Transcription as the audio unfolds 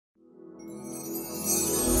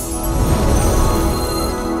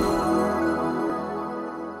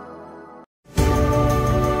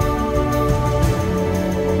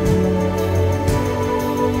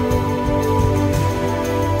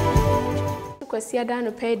kwasi ada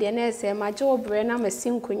no pay de na ese ma je obre na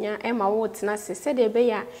masinkunya e ma wo tena se se de be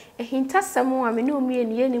ya ehintasem a me no mie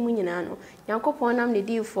ne ni mu nyina no Yankopon nam ne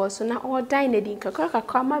difo so na odan na din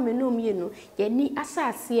kakra ma me no mie no ye ni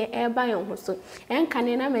asase e ba yon ho so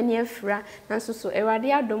enkane na mani afira na so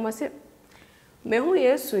Ewade adom se mehu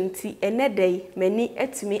Yesu nti enedai mani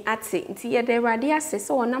atimi ate nti ye de Ewade ase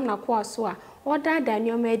se wonam na ko aso a Oda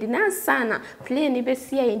Daniel made na plane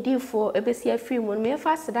besia indifo ebesia free mon me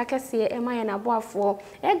fa seda kese e ma ye na boafo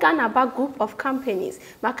e Ghana ba group of companies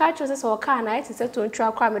maka chose so ka na it se to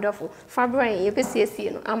ntwa kwa medofo fabrain ye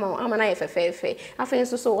besia no ama na ye fefefe afen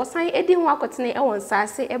so wosan edi ho akotene e won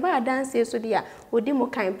sase e ba dance so dia odi mo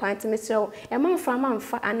kan pant mesrew e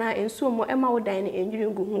manfa ana ensuo mo e ma wodan ne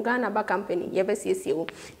enjurungu Ghana ba company ye besia wo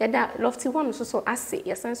ye da lofty one so ase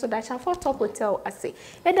ye san so da cha for top hotel ase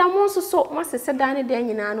e da mo so se dane de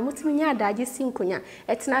nyina no mutimi nya adaje sinkonya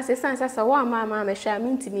etena se sansa wa ma mehwa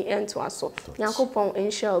mintimi ento aso Yankopon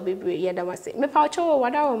enhia obebre ye da wase me pa ocho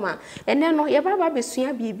wada wo ma ene no ye baba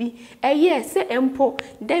besua bibi eye se empo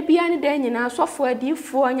da bia ne de nyina sofo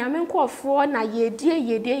adifo nyame nkofo na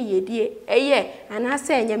yedie eye ana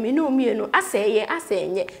se enye me no mienu aseye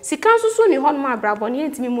asenye sika nsusu ni hono ma brabone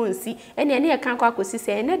entimi monsi ene ye kan kwa kosi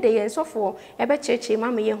se ene de ye sofo ebe cheche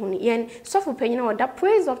ma me ye hunu yen sofo panyina oda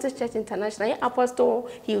Praise of the Church International Apostle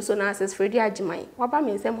he also knows Freddy Ajimai. Waba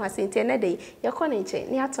me nsem hase ntene dey ye ko ne nche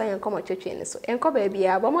ne ato ye nkomo twetwe ne so. Enko ba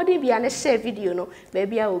bia ba modin bia na share video no ba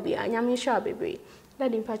bia obi anyame hwa bebre.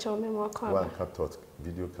 Daddy mpacha o memo akwa. One cut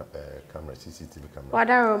video camera CCTV camera.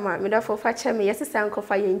 Wada Roma me da for facha me yesesa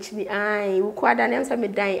nkofa ye nchini ai wuku ada nem se me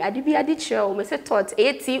dan ade bia de kire me se tot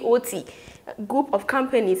ATOT group of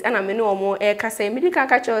companies and me no omo e kasa me di kan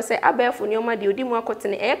ka kire se abefo ne oma de odi mu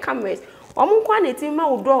akotene e cameras omo kwa na timi ma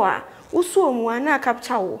wodo a uso mu ana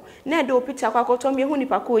capture wo na de opita kwa koto me hu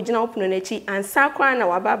nipa ko ogina opuno na chi ansa kwa na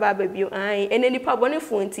wababa babio ai ene nipa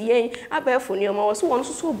bonefo nti yen abefo ne oma wo so won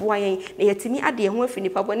so obuwa yen na yetimi ade ho afi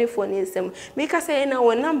nipa bonefo ne nsem me ka say na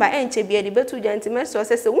won number enche bia de betu janti meso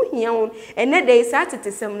se wo hia won ene de isa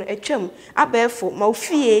tetesem no atwam abefo ma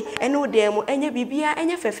ofie ene ode mu enye bibia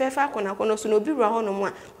enye fefefa akona kono so no obi wura ho no mu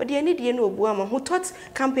a ode ene de na obuwa ma hu tot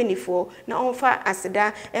company for na onfa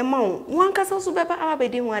aseda ema won kasa so beba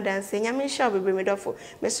ababedi hu adanse nyame hwa bebre medofo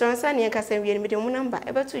mesronsa ne kasa wie ne mu number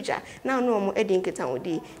ebetuja na no mo edi nketa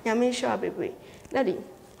odi nyame hwa bebre daddy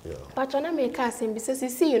patona me ka asem bi se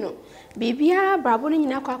sisi no bibia brabo no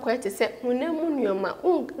nyina kwa kwa te se hunemu nuoma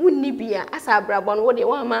unni bia asa brabo no wo de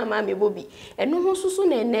wa ma me bobi eno ho susu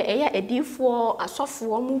na ene eya edifo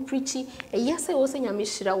asofo mu preachi eya se wo se nyame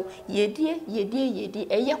hira wo yedie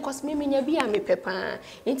eya kosme menya bia me pepa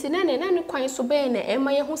nti na ne kwan so be na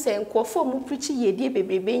ema ye ho se nkofo mu preachi yedie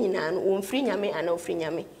bebrebe nyina no wo mfiri nyame ana ofiri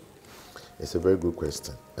nyame. It's a very good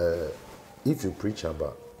question. If you preach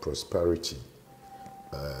about prosperity,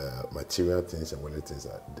 material things and worldly things,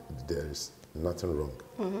 there is nothing wrong.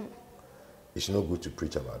 It's not good to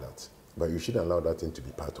preach about that, but you should allow that thing to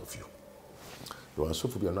be part of you. You are so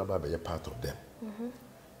to be another be a part of them.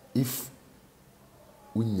 If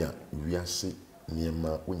unya wiase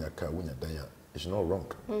niema unya ka unya daya, it's not wrong.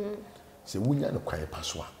 Say unya no kwai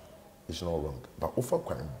paswa, it's not wrong. But offer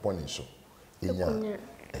kwai born so, inya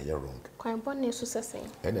wrong. Kwai born so say.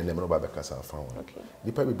 And then never ba kasa found. Okay.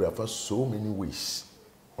 The people be for so many ways.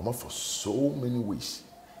 For so many ways.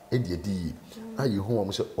 Edi ayi ho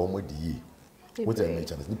am say omodi what I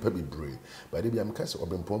mention is nipa be brave but they be am kase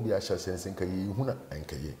obempon bi ahya sense nka yi hu na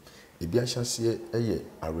anka ye e bi ahya se eye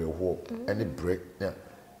areho ene break na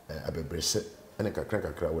abebrese ene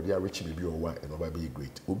kakra wo dey rich be owa and oba be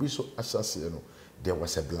great obi so ahya se no there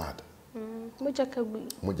was a blood moja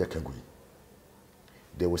kagui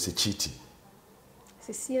there was a cheating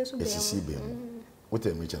sisi be what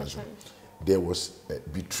I mention is there was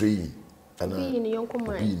betraying and being in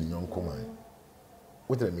Yonkomai.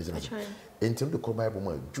 What did I mean? Until the Bible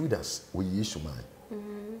man, Judas will use man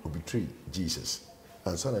who betrayed Jesus.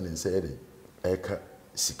 And son and said, Eka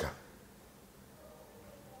Sika.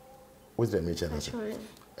 What did I mention?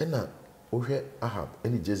 And now, Ohe Ahab,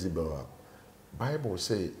 any Jezebel, Bible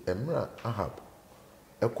say, Emra Ahab,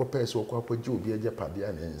 a copes or copper Jew be a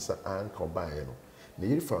Japadian and Sa Anko Bayano.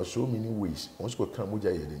 For so many ways, once go come with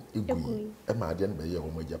a Madian by your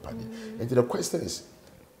home Japan. And the question is,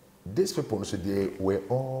 these people so they were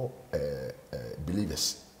all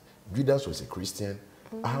believers. Judas was a Christian,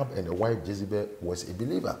 Ahab and the wife Jezebel was a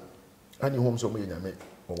believer. And you home so many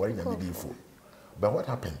or what you for. But what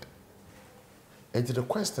happened? And to the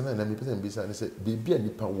question, and I'm people and say, Baby and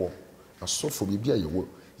Nipa war, a so for baby your work,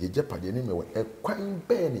 ye Japan, your name, a quite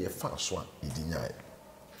bad, a fast one, he denied.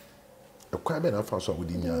 A crime and a so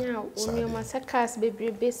within ya only massacres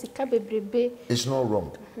bebrebe sika bebrebe. It's not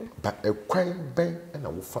wrong, but a crime bang and a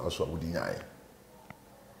wofa so within eye.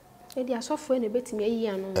 Edi asofo na betimi ayi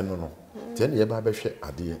anu. Eno no. Ten ye ba behwe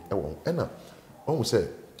ade e won. Ena won say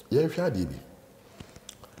ye hwe ade bi.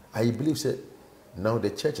 I believe say now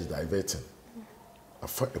the church is diverting.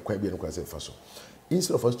 Afa e kwan bi no kwa say fa so.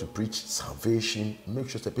 Instead of us to preach salvation, make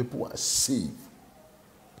sure that people are saved.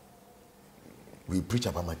 We preach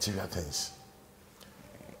about material things.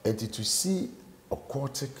 And to see a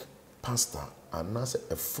occultic pastor and as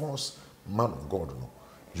a false man of God, no,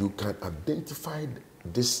 you can identify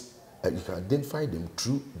this. You can identify them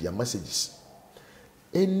through their messages.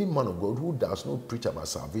 Any man of God who does not preach about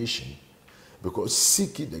salvation, because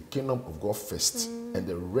seeking the kingdom of God first, and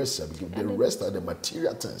the rest are the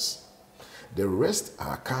material things. The rest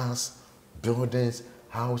are cars, buildings,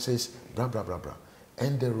 houses, blah blah blah blah,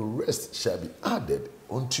 and the rest shall be added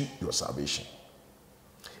unto your salvation.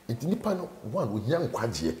 It nipa no one with young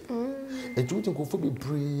kwaje. And you think go for be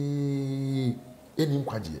brave any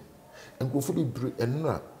kwaje, and go for be brave and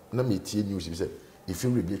na me tie news be say if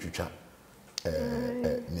you be twitwa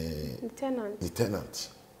the tenant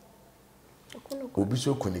obi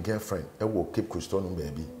so kuni girlfriend e wo Cape Coast no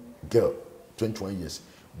baby girl 21 years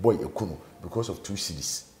boy ekuno because of 2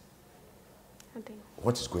 cities.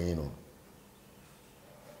 What is going on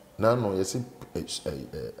now? No, you see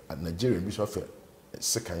Nigerian be so fair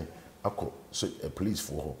second akọ so a police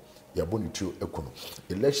for her ya boni trio ekuno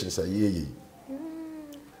elections are ye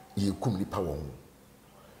kum ni power.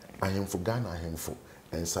 I am for Ghana, I am for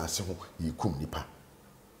and Sasso, you kum nipa.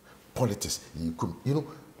 Politics, you kum, you know,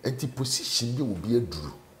 and the position you will be a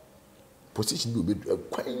drew. Position will be a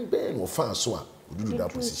quite bang or far so do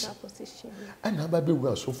that position. And how about we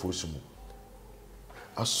are so for some.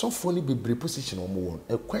 A so funny be position or more,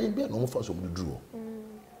 a quite bang or far so will draw.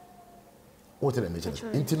 What did I mention?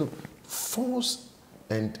 Into false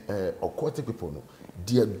and occultic people,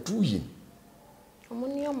 they are doing.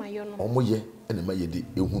 Omoye and my de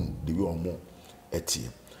ehun the way omo etie.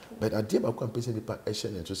 But I dear about person the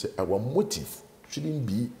action and to say our motive shouldn't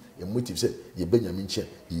be a motive say ye Benjamin che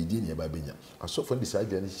ye di ne ba benya. Aso for decide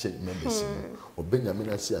the members or Benjamin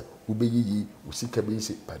asia ubeyi usika be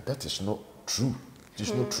say but that is not true. It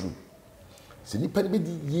is not true. Se nipa be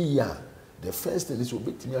di ye ya the first thing is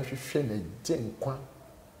obetimi ahwehwe na genkwa.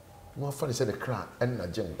 No afa say the cra and na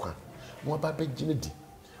genkwa. No ba be gine di.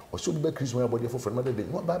 Or should be Christmas body for another day.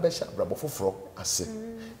 What Baba Sharp for ase.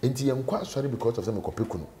 Enti yam kwa sorry because of them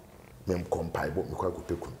kopekuno. Mem compile but me kwa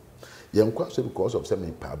kopekuno. Yam kwa sorry because of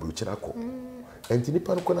them pa bruchera ko. Enti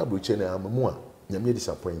nipa no na bruche na amamu a nyame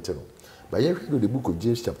disappointed no. But here read the book of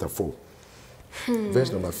James chapter 4.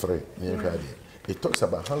 Verse number 3. It talks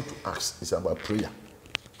about how to ask. It's about prayer.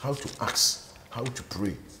 How to ask, how to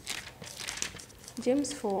pray.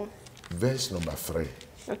 James 4. Verse number 3.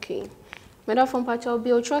 Okay. Madam from Pacho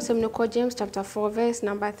Bill trust him no James chapter 4 verse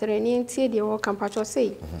number 3. Niente the word can Pacho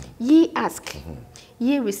say. Ye ask,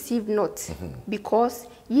 ye receive not, because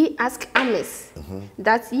ye ask amiss,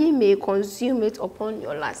 that ye may consume it upon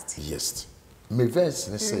your lust. Yes. My verse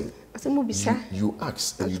say you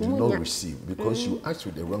ask and you do not receive because you ask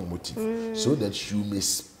with the wrong motive, so that you may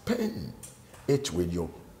spend it with your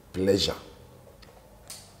pleasure.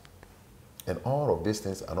 And all of these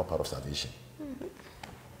things are not part of salvation.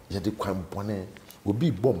 Yadi kwambone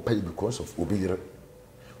obi bomb pay because of obiyere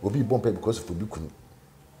obi bomb pay because of obikunu.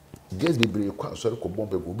 Guess be brave kwa sorry ko bomb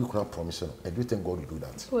pay obi kuna promise no. And do you think God will do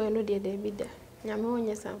that? Well, no dey there be there. Nyame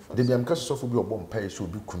onye sanfo. Dey am kaso so bi bomb pay so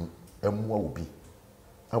obikunu emwa obi.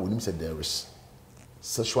 I will say there is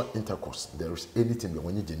sexual intercourse, there is anything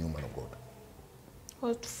when you genuine man of God.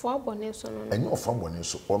 What for bonne so no. And you for bonne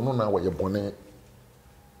so ono na wa ye bonne.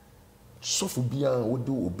 So for bia wo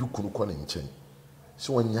do obikunu ko na nchen.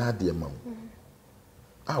 So when you had the mom,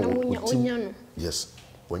 yes,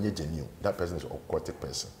 when you're genuine, that person is an occultic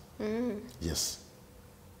person. Yes.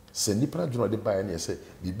 Say nipa do not buy any say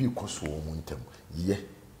bibi koso wo muntem. Ye.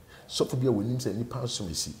 So for be when him say nipa so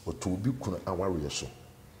mesi or to be kuna aware so.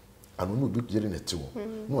 Anu no bi yere nete wo.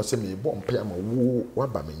 No say me bo mpa ama wo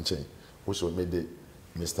waba me nchen. Wo so me de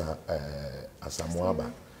Mr.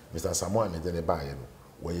 Asamoah Mr. Asamoah me de ne ba ye no.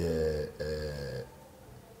 Wo ye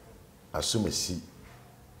asumesi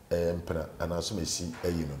mpena anasumesi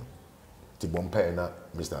ayi no. Ti bompa na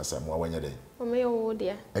Mr. Asamoah wanya den. Omeya wo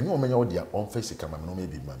dia. Enyo omeya wo dia on face kama no me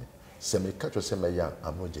bi mame. Se me catch say me ya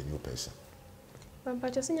I'm not a new person.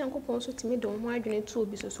 Papa just Nyankopon so timi don ho adwene tu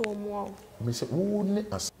obi so omo a. Me say wo ne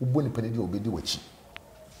as wo nipa ne dia obedi wachi.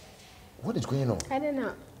 What is going on? I don't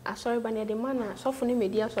know. Sorry, but the man, so for me,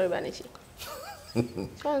 media, sorry, but And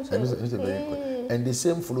the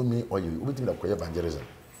same follow me or you waiting to evangelism.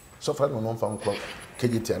 So far, no found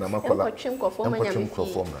KGT and Amakola.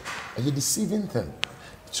 And you're deceiving them.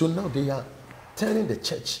 So now they are turning the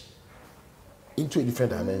church into a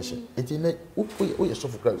different dimension. It's in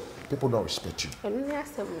people don't respect you.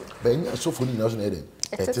 But in so for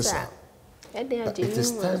it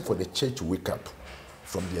is time for the church to wake up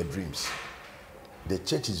from their dreams. The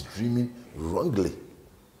church is dreaming wrongly.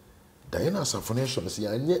 Diana Safonation is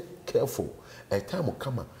yet careful. A time will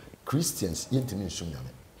come, Christians intimate.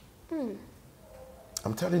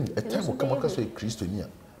 I'm telling you, a time will come across a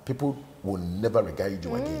Christian, people will never regard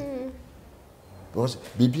you again. Because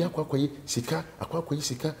baby akwakoyi sika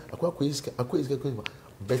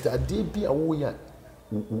but a day be a way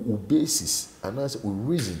basis and as a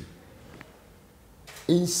reason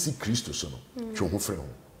in see Christo sono chwo friend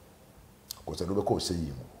because I don't call say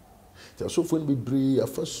him there so for be brave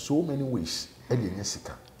for so many ways and the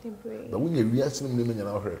sika but when you react no me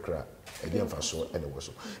nyana hwere kra again for so and it was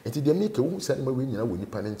so it dey make a woman say me we nyana woni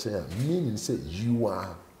pa nchen meaning say you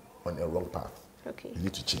are on a wrong path. Okay. You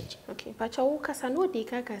need to change. Okay. But you kasa no dey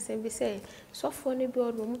kaka say be say so for no be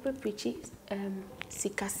odwo mo preach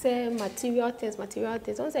sikase material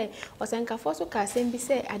things on say osanka for so ka say be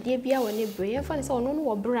say ade bia woni bre for say ono no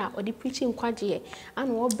wo bra or the preaching kwaje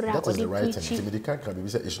and wo bra or the preaching. That is the right thing. Be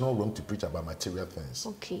say it's not wrong to preach about material things.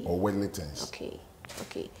 Okay. Or worldly things. Okay.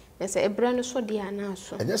 Okay. There's a brand no so dey na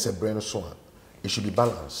so. And yes a brand so it should be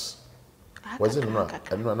balanced. Was it not?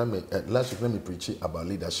 I don't know. Last week, let me preach about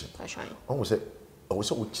leadership. I was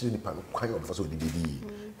so chilling the pan quite of us with the baby.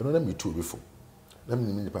 You know, let me too before. Let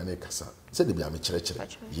me mean the pan cassa. Said the Biami church.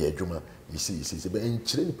 Yeah, Juma, you see, but in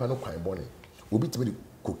chilling the pan quite bonny. Will be to be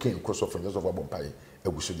cocaine cross off from just over Bompire. I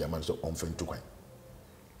will show your man so on friend to quite.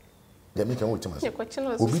 They make a way to myself.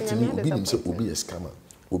 Will be to me, will be himself, will be a scammer,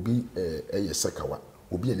 will be a sakawa,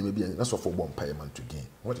 will be an maybe that's for Bompire man to gain.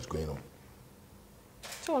 What is going on?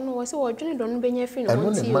 So no, I say what Johnny don't be nyefin. And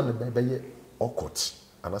when the man be Occultic,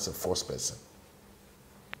 and that's a first person.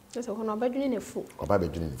 That's a no be Johnny a fool. Or be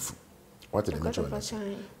Johnny a fool. What did the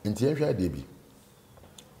mention? In the area Debbie,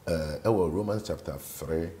 our Romans chapter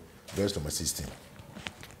 3, verse number 16.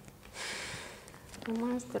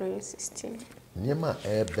 Romans 3:16. Niema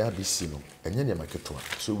baby sino, and niema ketwa.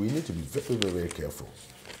 So we need to be very, very, very careful.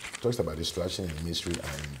 Talks about distraction in ministry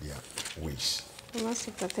and their ways. Romans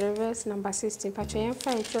chapter 3 verse number 16. Pacho yen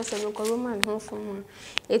fa etwa se no Roman ho fom.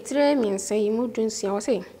 Etre means say you mudun sia was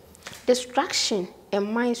say distraction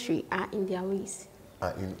and ministry are in their ways.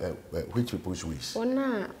 Are in which people's ways?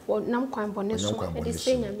 Ona nam kwan bone so e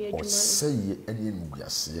say nyame adwuma no. Say eni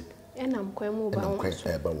nuguase. E nam kwan mu ba wo.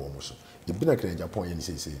 E ba wo so. E bi na kra Japan yen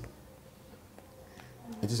say.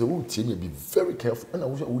 It is a wood team be very careful and I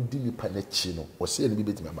wish I would deal with panechi no or say any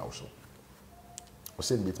bit my bow. Or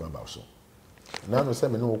say bit my bow. Now no say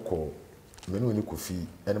me no call me no ni kofi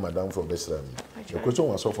and madam for best ram. The question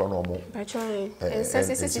was so far no more. And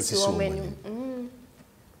says woman.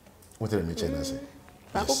 What did I mention say?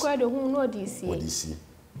 Akoko de hu no DC. What DC?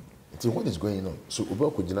 What is going on? So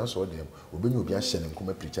obi ko gina so dem, obi ni obi a hye ne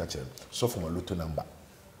nkoma preacher kire. So for my lotto number.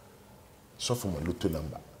 So for my lotto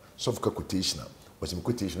number. So for quotation. Was in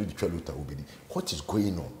quotation with the Luther obedi. What is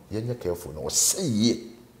going on? You're careful now. Say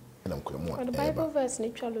ye. And I'm calling one. The Bible verse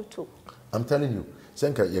in Luther. I'm telling you.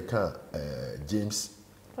 Senka you can James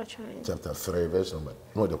chapter 3 verse number.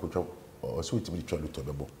 No, the kucho or sweet me Luther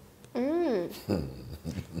bebo.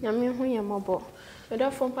 Nyame hu ye mobo. Oda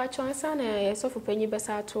from patcho ansa na yeso penyi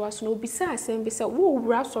besa to aso no bisa asem bisa wo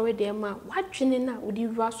wura sori dem ma wadwene na odi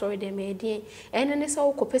wura sori dem e den ene ne se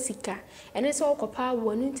wo kopesika ene se wo kopa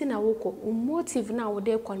wo nti na wo ko motive na wo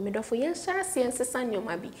de kon me dofo yen sha asem sesa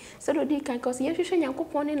nyoma bi se do di kan cause ye hwehwe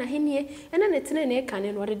nyankopon ne na henie ene ne tene ne kan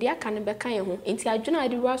ne ode de aka ne be kan ye ho enti adwene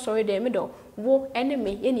adi wura sori dem do wo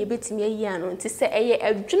enemy ye ne betimi ayi ano nti se eye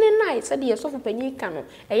adwene na se de yeso penyi kan no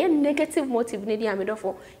eye negative motive ne di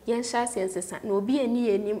amedofo yen sha asem sesa na obi ani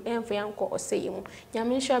enim enfa yanko oseyemu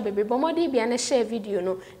nyame nhwa bebe bomode bia na share video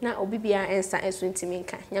no na obi bia ensa enso ntimi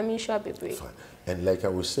nka nyame nhwa bebe. And like I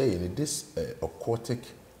was saying, this occultic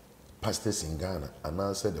pastors in Ghana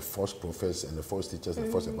announced the false prophets and the false teachers and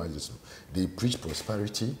the false evangelists. They preach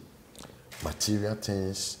prosperity, material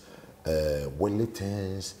things, worldly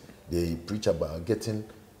things. They preach about getting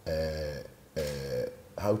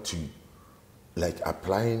how to like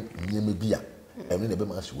applying nyemebia. And then the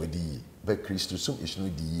mass wedi. But Christus is no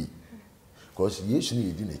di because yes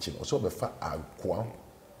ni di nechi also be fa akwa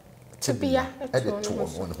tebia at the two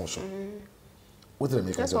on hoso what do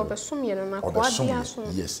make that's what some year na kwa dia so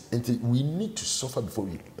yes and we need to suffer before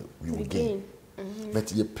we will gain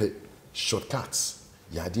but you play shortcuts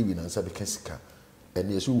ya di we na nsa be kasika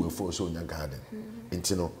ɛne ɛso wɔ fo so nya garden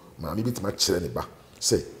nti no maame bi tuma kyerɛ ne ba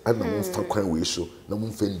sɛ ana mo fa kwan wɔ so na mo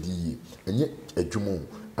mfa ndi yie ɛnyɛ adwuma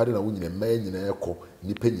ade na wo nyina mmaa nyina ɛkɔ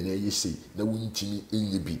nipa nyina yɛ sei na wo ntimi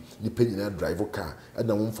enye bi nipa nyina drive car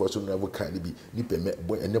ada wo mfo so drive car ne bi nipa me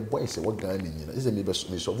boy ɛne boy sɛ wo Ghana nyina ɛsɛ me be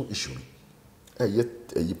solve issue ɛyɛ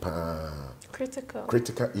ɛyi pa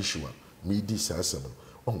critical issue me di sasem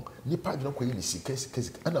oh nipa dwena kɔ yɛ ne sika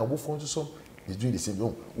ana wo fo so is doing the same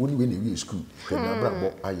thing. Only when we school, when I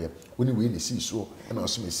brought aye, only when you see so, and I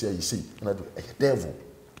also say you see, and I do a devil.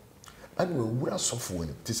 And we are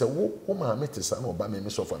suffering. Tis a woman I met a son or by me,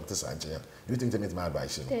 myself, and this idea. Do you think they made my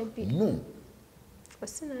advice? No.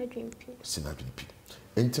 Sinadrin P.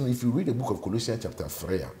 Until if you read the book of Colossians, chapter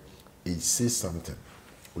 3, it says something.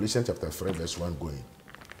 Colossians, chapter 3, verse 1 going.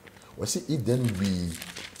 Well, see, if then we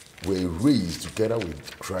were raised together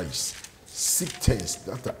with Christ, seek things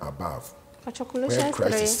that are above. Where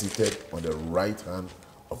Christ is seated on the right hand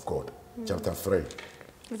of God. Chapter 3,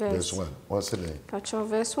 verse 1. What's it name?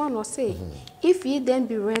 Verse 1 will say, if ye then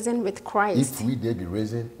be risen with Christ. If we then be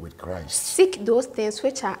risen with Christ. Seek those things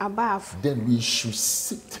which are above. Then we should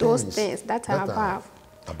seek those things that are above.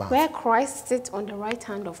 Where Christ sits on the right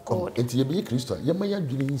hand of God. And to be Christ, you may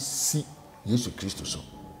have see Jesus Christ so.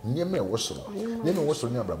 Never was so. Never was so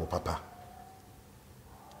near Papa.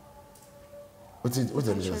 What's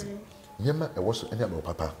it? Yema a was any about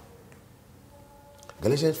Papa.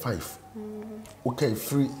 Galatians 5. Okay,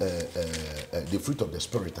 free the fruit of the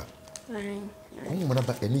spirit. Only one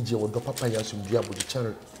about any or the Papa Yasum Diabo the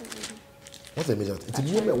channel. What I mean, it's a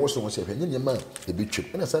Yema was so much of any man, a big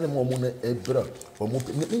trip, and a son more moon a bra or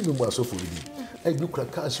more so for me. A book a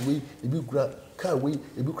car's way, a book car way,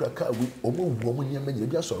 a book car way, or more woman, young men, you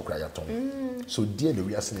just saw cry at home. So, dear,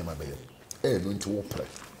 we are seeing my baby. Going to operate.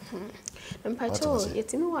 Mpacho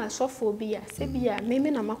yetimi wa asofo bi a se bi a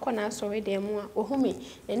meme na makọ na asori dem a ohumi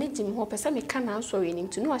ene jim ho pese me ka na asori nim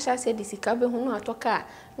tu no ahia se di sika be hu no atoka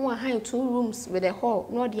no ahan 2 rooms with a hall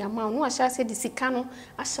no the amount no ahia se di sika no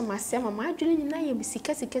ahyemase mama adwene nyina ye bi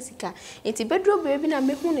sika enti bedro be bi na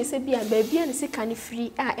me hu ne se bi a ba bia ne sika ne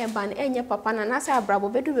free a eba na enye papa na na se abrabo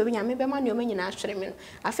bedro be bi nyame be ma ne o nyina ahwere me no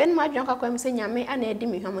afen ma adwene kakwa me se nyame ana edi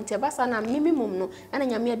me hwam enti ba sa na mimi mum no ana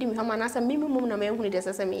nyame edi me hwam na sa mimi mum na me hu ne de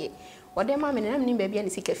sese me what dem ma me na me baby an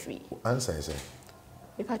sika free answer is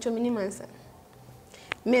me pa cho me ni answer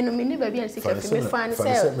me no me ni baby an sika free me fan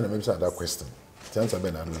say me na me say that question the answer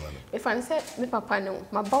be na no me fan say me papa no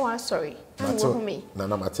ma ba wa sorry and wo me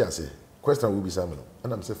na Matthias say question will be say me no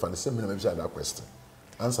and am say fan say me na me say that question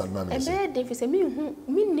answer na me say e be say me hu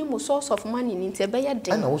me ni mo source of money ni nte be ya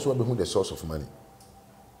den and also be hu the source of money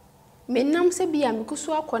me nam se bia me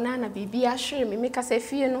kuso akona na bibi ahwere me ka se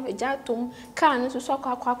fie no eja tom car no so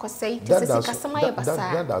akwa sei te se kasama ye basa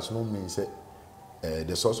that does not mean say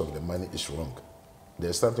the source of the money is wrong.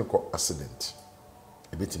 There's something called accident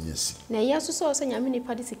a bit in yes na yeso so so nyame ni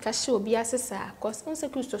padi sika hye obi asesa cause on se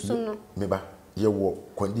Kristo so no me ba ye wo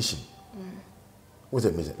condition what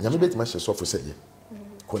it mean nyame bet ma hye so for say ye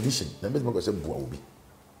condition na bet ma go say bua obi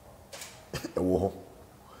e wo ho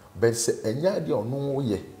but say enya de ono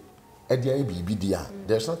ye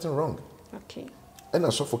there's nothing wrong. Okay. And I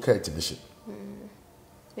saw for care to be shit.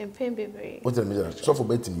 What the measure? So for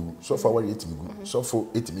betting you, so for what eating you, so for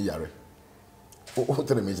eating me yare. What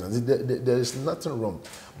the measure? There is nothing wrong.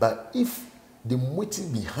 But if the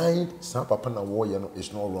motive behind some papa na warrior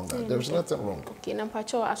is not wrong, there is nothing wrong. Okay, na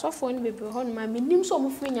pacho, I saw for any baby hon, my minim so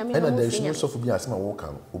much me and there is no so for be as my walk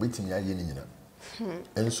out, obeying me yen.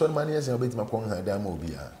 And so many years obey my pong had damn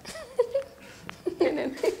obia.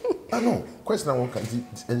 I know. Question I want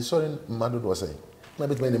and sorry, mother was saying. My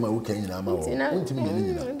bit my name who can in Ama. And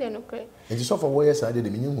you saw for warriors I did the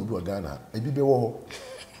minimum who do a Ghana. Maybe be war.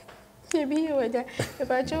 Maybe you were there.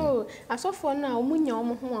 But Joe, I saw for now, Munya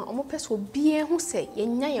or Mopes will be who say,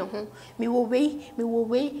 Yen home. Me will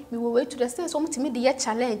wait to the stairs home to meet the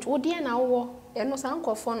challenge. Oh, dear, now, and no sound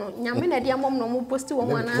call for no. Yamina, dear mom, no more posted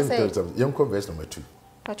one. I say, young verse number 2.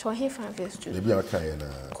 But you're here for verse 2. Maybe I'll carry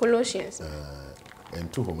Colossians.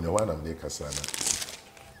 And 2 home, the one of the Cassana.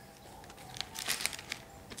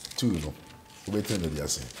 2, no. Waiting to the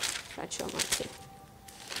assay.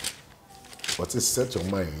 What is set your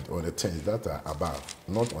mind on the things that are above,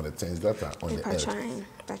 not on the things that are on the earth.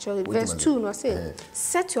 Verse 2, no say,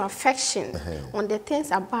 set your affection on the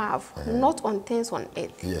things above, not on things on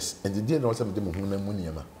earth. Yes, and the dear not some of them who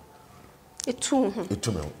know It too.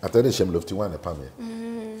 I thought they shame lofty one a pame.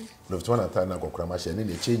 Lofty one at time, I go cramash and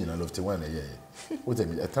then change and lofty one a year. What I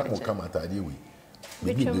mean, a time will come at idea we.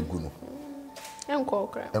 Maybe the good.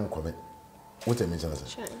 Comment. What I mean,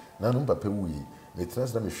 now, no papa, we may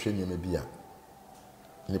transfer me shame maybe.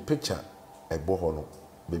 In the picture, ebo ho no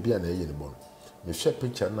baby na ye ne bo me hwe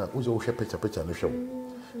picture na wo so hwe picture no hwe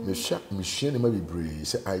me hwe ne ma bibre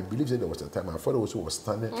say I believe that there was a time my father also was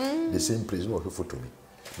standing the same place no photo me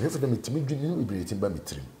for them timi dwene no bibre timba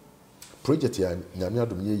metrim project ya nyame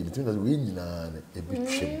adom ye yi metimi na we nyina na ebi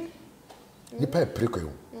twem nipa preko yo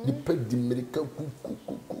nipa di america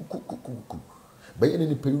ku baye ne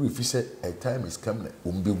nipa yu fi say a time is come na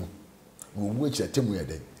ombemu wo wu echi atemu ya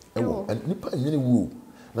den ewo nipa nyene wu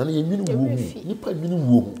na na yemini wu nipa nyene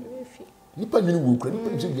wu nipa nyene wu kra nipa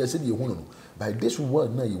nje bia se de hu no by this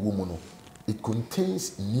word na ye wu mu no it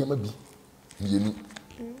contains niema bi mienu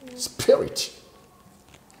spirit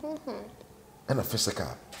and a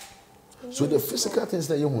physical. So the physical things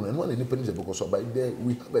that you want and one independent because by there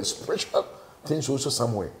we have a spiritual things also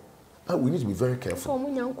somewhere. And we need to be very careful.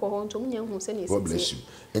 God bless you.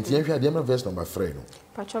 And here we are verse number 3. No?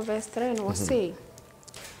 Patro verse 3 no say,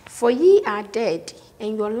 for ye are dead,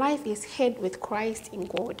 and your life is hid with Christ in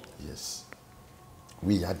God. Yes.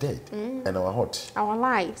 We are dead. And our heart. Our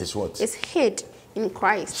life is what? Is hid in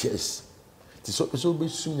Christ. Yes. So be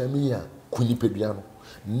soon ya kunipediano.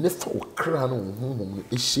 Never okra no honhom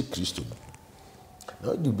e hye Kristo mu.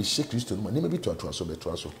 Na you be hye Kristo mu, na maybe to atraso be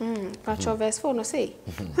traso. Patro verse 4 no say,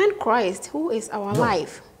 when Christ who is our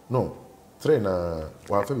life. No. 3 na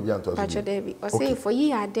wa fa bibia nto aso. Patro David, or say for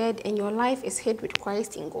ye are dead and your life is hid with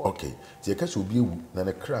Christ in God. Okay. Ti e ka se obi ewu na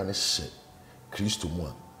ne kra ne hye Kristo mu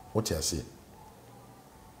a. What you say?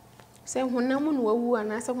 Say honam no wawu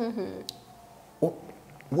ana se honhom. Oh,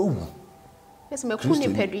 wawu. Yes, me kuni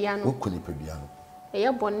pedua no. Kuni pedua no. Eye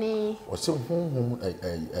bone o se honhom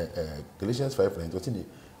Galatians 5:9 o ti ni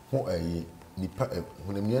ho nipa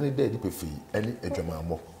honamia ne da di pefi ene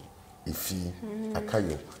adwamammo efi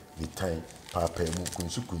akayo ni tan papa mu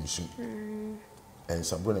kunsu en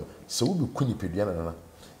sabone se wo bi kuni pedua na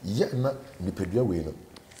ya na ni pedua we no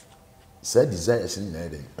sa desire sin na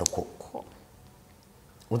den ekọ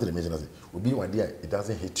what the imagine as obi wade it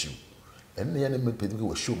doesn't hit you and na me pedua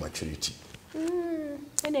we show maturity.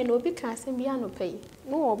 And then obi ka asem bia no pay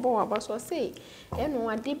no obo abaso say eno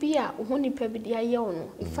ade bia wo nipa bi dia ye wo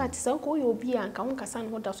no in fact say ko ye obi a nka wonkasa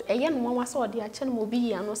no da so eye no wanwa say ode a che no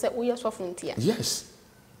obi ya no say wo ye sofo ntia. Yes,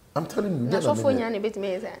 I'm telling you that sofo nya ne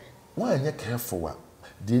betime say why anya careful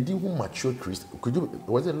they did who mature Christ could you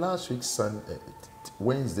was it last week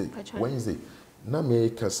Wednesday na me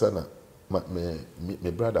kasana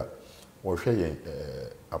me brother wo hwe ye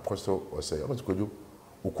apostle or say almost could you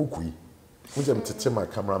okukui Unja mtete my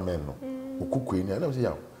cameraman no. Okukwe ni ana say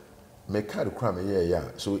ya. Me card kra me yeah.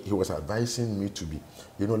 So he was advising me to be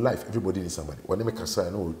life everybody needs somebody. When me kasa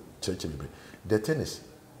no church libre. The thing is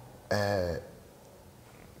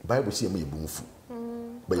Bible say me ebunfu.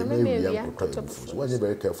 But you may be ebunfu. So one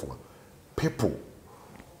very careful. People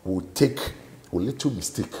will take a little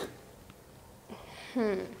mistake.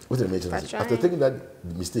 What the imagine after taking that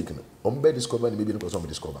mistake on discover and maybe because somebody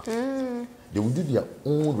discover. They will do their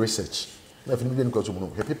own research. Na fini bi nko so mu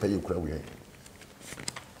hwe paper ye kura we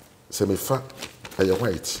se me fa aye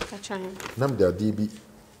white nam da dey bi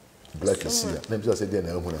black is here na bi say dey na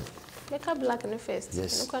ehuna make a black no first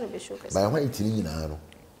no can be show by white ni nyina no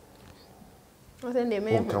o say dey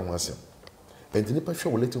me on kan wasem and ni pa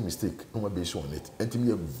hwe little mistake no ma be show on it and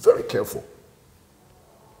me very careful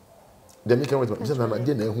dem can wait say na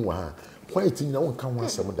dey na ehu wa ha white ni na on kan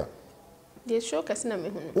wasem da dey show kasi na me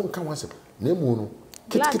hu on kan wasem na emu no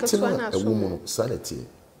kitchen a woman sanity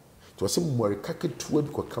to say more kaketua bi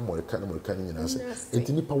kwa more kan nyina say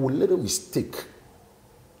enti nipa wo little mistake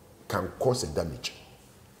can cause a damage.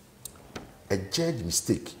 A judge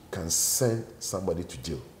mistake can send somebody to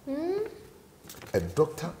jail. A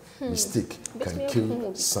doctor mistake can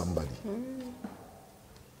kill somebody.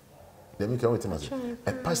 Let me come with him.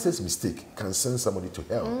 A pastor's mistake can send somebody to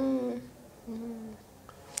hell.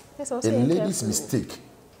 A lady's mistake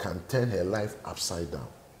can turn her life upside down.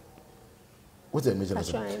 What's the image?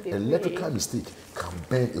 An electrical mistake can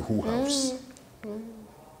burn a whole house.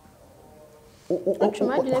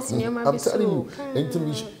 I'm telling you,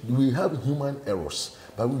 we have human errors,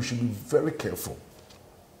 but we should be very careful.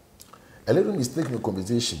 A little mistake in a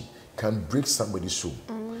conversation can break somebody's soul,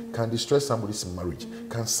 can destroy somebody's marriage,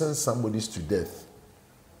 can send somebody to death.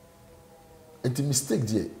 And the mistake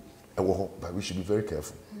there, but we should be very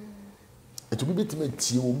careful. And to be bit me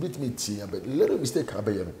but little mistake can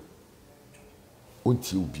be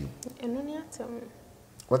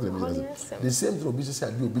what the meaning? The same thing business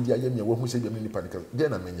I do be I am who said you panic.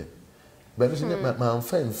 Then I mean, but my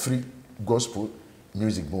friend free gospel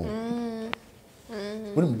music boom.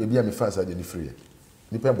 When baby I'm fast I didn't free.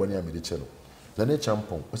 Nipa boni am the cello. Na na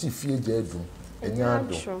champon, o si fie je adum.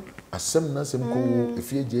 Enyado. Asem na sem ko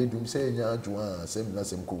efie je dum say enyado a asem na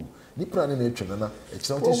sem ko. Ni pra ne na etwe na e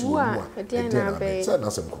kira wote so wu a e de na be say na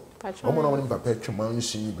sem ko. Omo na woni papa etwe man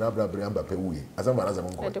shi bra bra bra papa wuye. Asem ba na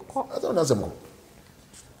sem ko. Asem na sem ko.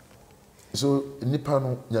 So nipa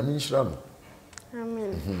no nyame nhira no.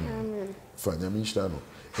 Amen. Amen. For nyame nhira no.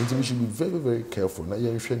 And we should be very, very careful. Now,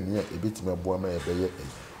 you're near a bit of boy, my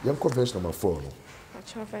young verse number 4.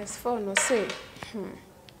 Verse 4 no say,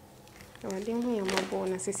 I didn't hear my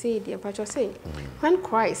bonus. I say, dear Pacho say, when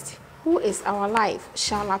Christ, who is our life,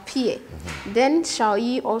 shall appear, then shall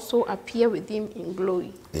ye also appear with him in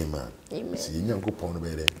glory. Amen. Amen. See, you go upon the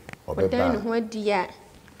bed. But then, what dear,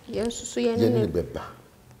 yes, so you're in the beba.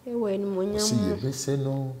 When you say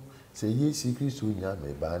no. Say yes, Christ will not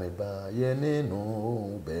be ba ye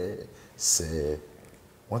no be say.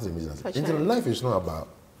 What is the meaning? Life is not about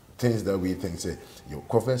things that we think. Say your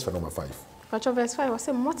verse for number 5. But verse 5 was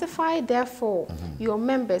say, mortify therefore your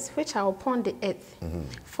members which are upon the earth,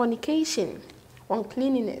 fornication,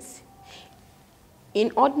 uncleanness,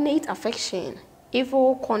 inordinate affection,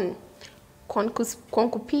 evil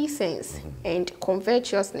concupiscence, and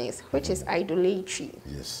covetousness, which is idolatry.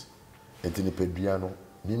 Yes. Etinipeduano.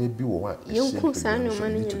 Need to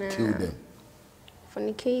kill them.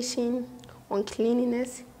 Fornication,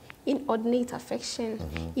 uncleanness, inordinate affection,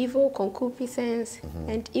 evil concupiscence,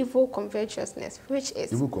 and evil covetousness, which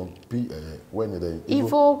is evil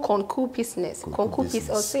concupiscence. Concupiscence,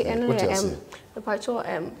 or say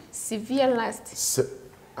severe lust.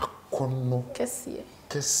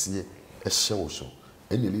 Kessie, a show so.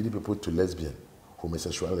 Any leading people to lesbian,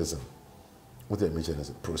 homosexualism, what they mention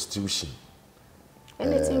as prostitution.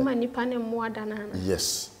 Anything money pane more than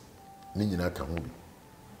yes. Nina can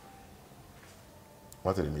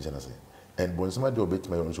what did the mission say? And when somebody obeyed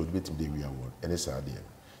my own, so debate him, they we are one. And it's idea.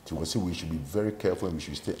 To say we should be very careful and we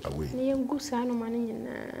should stay away.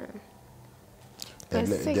 And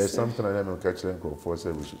there's something I don't catch them for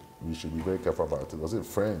say we should be very careful about it. Was it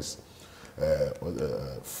friends?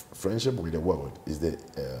 Friendship with the world is the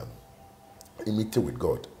enmity with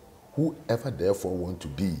God. Whoever therefore want to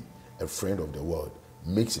be a friend of the world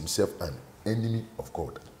makes himself an enemy of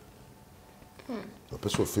God. The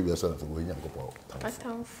person feel yourself for going and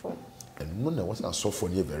and none was a so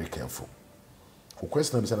funny very careful. Who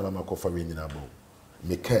question is another for winning a bow.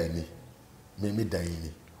 Me canny, me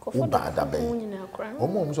dine. Oh, bad a bang. Oh,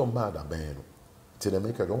 mom's on bad a bang. Till the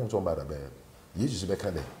maker goes on bad a bang. Yes, you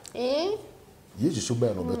back there. Eh? Yes, you should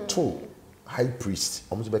bear no the two high priest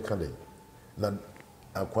almost back there. Now,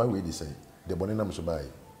 I'm quite ready to say the bonnet to buy.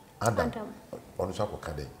 Adam on the shop of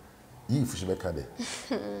Cade. Ye fish back there.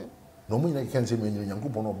 No more can say when you're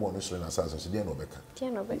born Israel assassins, dear no becker.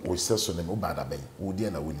 We sell so them bad a bay, who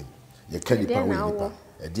dear no winning. You can't be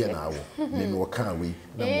a dear hour, name or car we,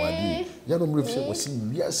 no more. Young Riff was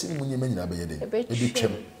seen, we are seeing when you mean a bed.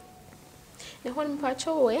 The one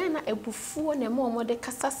patrol, and a buffoon and more de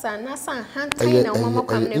Cassasa, Nasa, hand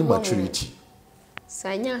and immaturity.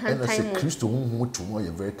 Sanya hand time. Christo won't to know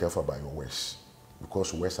you're very careful by your words.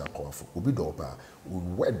 Because words are powerful. Ubi dopa, we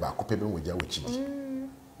wet back up with your witches.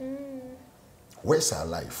 Where's our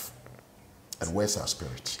life? And where's our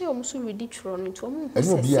spirit? She almost ready to run into him. And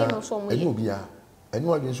you'll be a and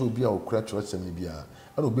you against will be our cratchers and maybe a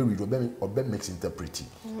and will be read or Ben makes interpreting.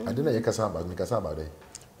 I don't know your Casaba, make us about it.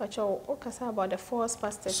 But you're about the false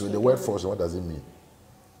pastor. So the word false, what does it mean?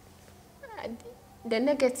 The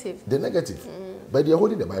negative. The negative. But they are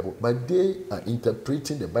holding the Bible, but they are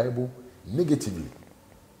interpreting the Bible negatively.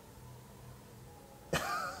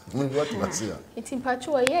 What must say? It's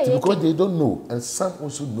impartial, yeah. Because they don't know, and some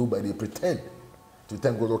also know, but they pretend to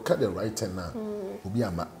thank God or cut the right turn now. Be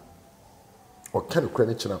a ma or cut the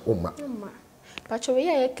credit channel, oh ma. But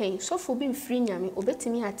you can so for being free, yammy, or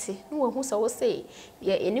betting me at it. No one who say,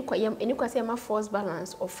 yeah, any quasi my force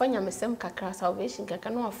balance or find yam some kakra salvation,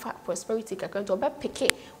 cacano fat prosperity, cacan to back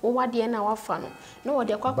picket, or what the end our funnel. No,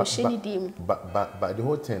 they're quite shady dim. But the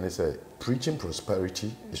whole thing is a preaching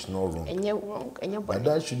prosperity is not wrong. And you're wrong, and you're but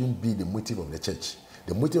that shouldn't be the motive of the church.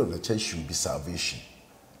 The motive of the church should be salvation.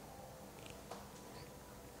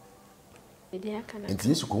 And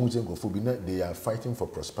yes, they are fighting for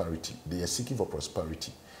prosperity. They are seeking for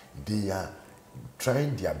prosperity. They are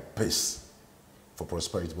trying their best for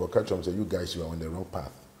prosperity. But catch them say, you guys, you are on the wrong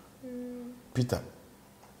path. Peter,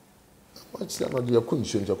 what's that? Not your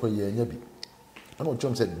conditions. I know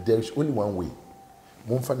John said there is only one way.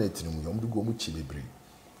 One fanate, you want to go much chili.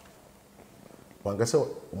 One guy said,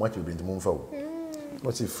 "What you bring to Monfort?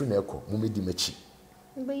 What's a free echo? Mumedi mechi.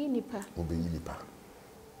 Mubeyinipa.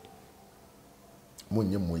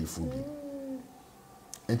 Munye moifubi.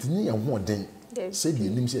 And near one day, Say the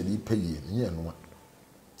name said he pay ye, no.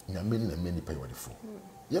 Yamin and many pay what the fool.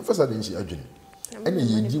 Your first identity, Adrian. And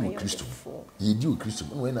ye do Christian. Ye do Christian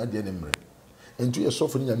when I did him. And to your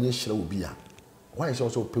suffering, your nation will be. Why is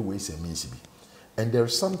also pay ways and means to be. And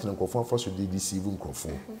there's something I'm conformed for so they deceive and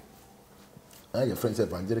conform. I your friends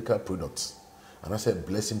evangelical products. And I said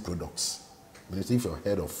blessing products. But if you've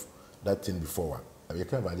heard of that thing before, you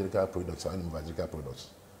can evangelical products and evangelical products.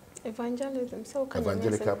 Evangelism. So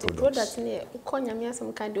evangelical products.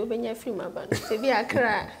 Some kind of free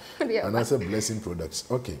and I said blessing products.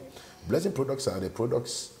 Okay. Blessing products are the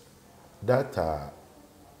products that are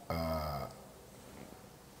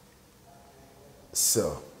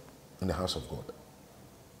sell in the house of God.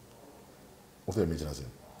 What the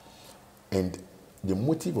imagine? And the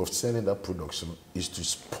motive of selling that production is to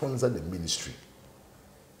sponsor the ministry.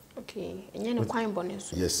 Okay. And you know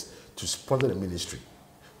bonus. Yes, to sponsor the ministry,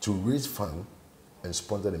 to raise funds and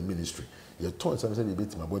sponsor the ministry. You turn something a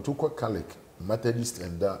bit, but to call Catholic, Methodist,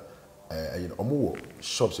 and that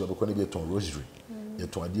shops you are going to be a rosary. You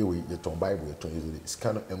turn a deal with your turn Bible, you turn it's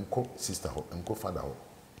kind of MCO sister, MCO father.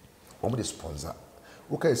 The sponsor.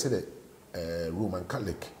 Okay, say the Roman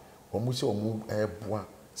Catholic, almost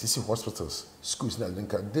CC hospitals, schools, now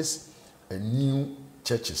this new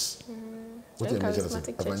churches. What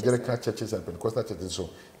evangelical churches and Pentecostal churches, so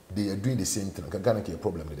they are doing the same thing. Ghana has a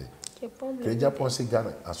problem today. Japan say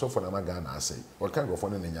Ghana, I saw for Ghana, I say, what kind of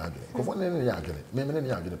fun in the yard? Go for any yard, maybe any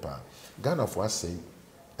yard. Ghana for us say,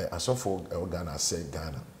 I saw for Ghana, say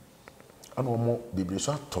Ghana. I know more baby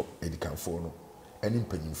so top edican for no, and in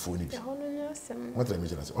penny for it. What I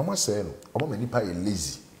mention, I must say, no, many pie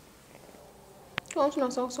lazy. Don't know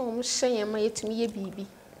so shame my to me a baby.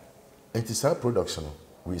 It is our production,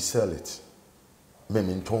 we sell it.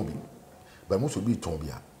 Maybe in Tombi, but most will be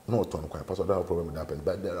Tombia. No, Tom, quite possible that problem will happen.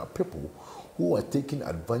 But there are people who are taking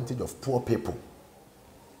advantage of poor people.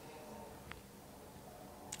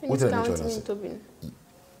 What's that mean to be?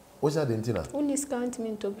 What's that in Tina? Only scan't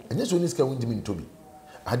mean to be. And yes, only scan't mean to be.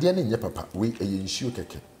 I didn't in your papa, we a insure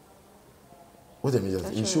keke. What the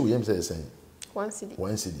measure? Insure him saying 1 city.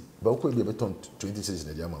 1 city. But could be a beton 26 in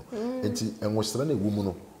the Jama. And was running a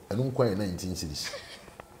woman and quite 19 cities.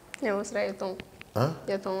 I was right, Tom. Huh?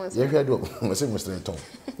 Yeah, Tom was. Yeah, I do. I say, Mr. Tom.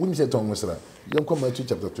 When you say Tom was right, you don't come to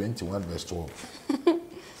chapter 21, verse 12.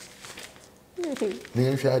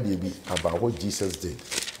 Name shall be about what Jesus did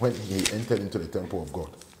when he entered into the temple of God.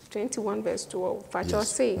 21, verse 12. Father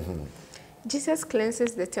say. Jesus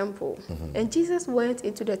cleanses the temple, and Jesus went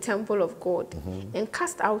into the temple of God and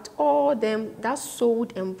cast out all them that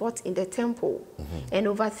sold and bought in the temple, and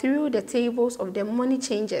overthrew the tables of the money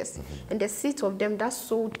changers and the seats of them that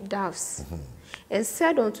sold doves, and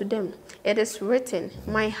said unto them, it is written,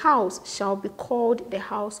 my house shall be called the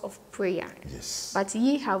house of prayer, but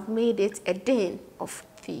ye have made it a den of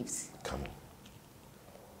thieves. Come on.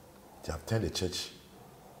 They have turned the church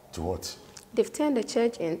to what? They've turned the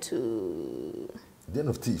church into den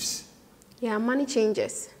of thieves. Yeah, money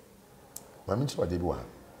changers. My mention what they do.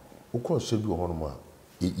 Who calls so do one more?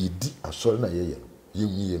 Ye di a sorry na ye,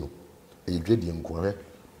 ye no. A dread young quarry,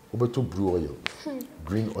 over to blue oil,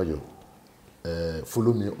 green oil,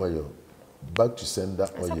 follow me oil, back to sender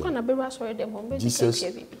oil. Jesus,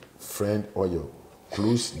 friend oil,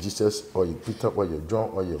 close Jesus oil, Peter oil,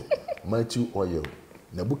 John oil, Matthew oil,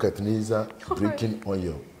 Nebuchadnezzar breaking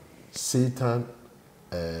oil. Satan,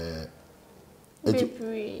 2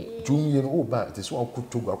 years old back, it is one could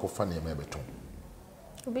go for funny, maybe.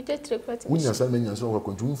 When you're selling your soul,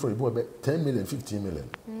 continue for about 10 million, 15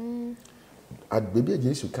 million. At baby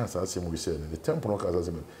against you can't ask him, we said, in the temple of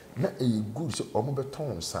Kazazim. Not a good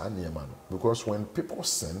omobeton, son, man. Because when people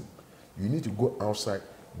sin, you need to go outside,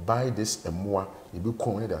 buy this and more, you be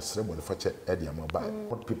calling it a cerebral manufacturer at the amount by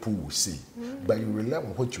what people will say. But you rely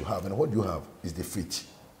on what you have, and what you have is the faith.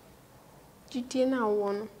 What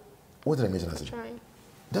did I mention?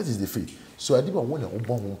 That is the faith. So I didn't want to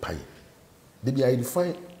open pie. Maybe I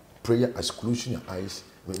define prayer as closing your eyes.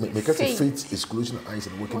 Make us faith is closing your eyes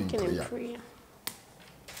and working in prayer.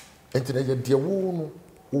 And today, dear one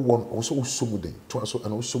who won also so much,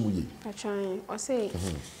 and also ye. I try. I say,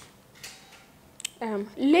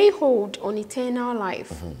 lay hold on eternal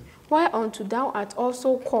life. Whereunto thou art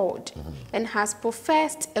also called, and hast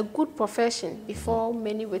professed a good profession before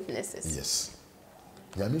many witnesses. Yes.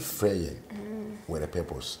 Yami Frey with a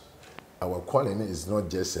purpose. Our calling is not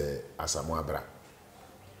just as a Moabra,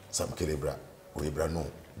 some Kelebra, or Ibra. No.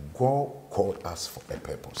 God called us for a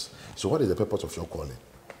purpose. So, what is the purpose of your calling?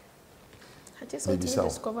 I just want to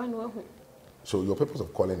discover no. So, your purpose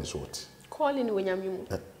of calling is what? Calling when you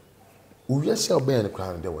we shall bear in the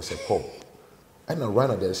crown, there was a call. And right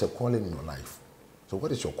now there is a calling in your life. So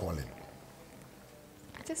what is your calling?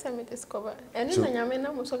 I just me discover. And then I mean,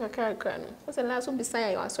 I'm so kakra no. What's the last one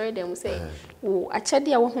beside you? Sorry, them say, oh, I check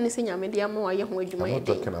the one who is in your media more. I'm not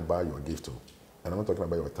talking about your gift, and I'm not talking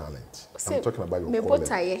about your talent. I'm talking about your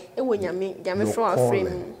calling. When you from a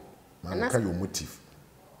frame, and that's your motive.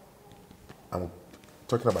 I'm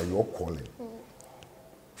talking about your calling.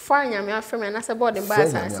 Fine, I'm your frame, and that's about the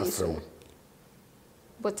bass.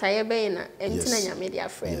 But I be in a media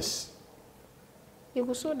frame. Yes. You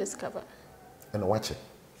will so discover. And watch it.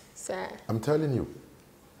 Sir. I'm telling you.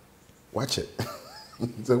 Watch it.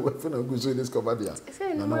 So what when I go so discover there.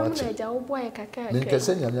 No watch it. Boy kaka. Me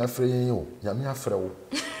kese nyame afre yo. Nyame afre wo.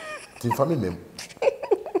 Tin fa me mem.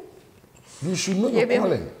 You should know your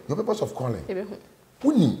calling. Your purpose of calling.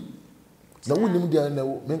 Wuni. Na wuni dia na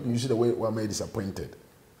make you see the way we are disappointed.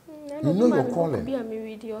 You know your calling. Be a me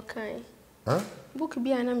read your kind. Huh? Book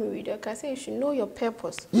be an read your say you should know your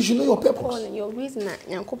purpose. You should know your purpose. Calling your reason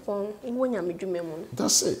Yankopon when you do memo.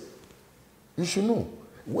 That's it. You should know.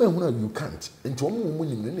 When you can't. And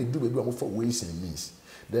when they do baby for ways and means.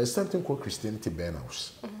 There's something called Christianity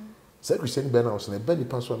burnout. Say Christianity burnout and a benny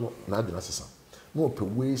pastor no do no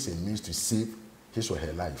ways and means to save his or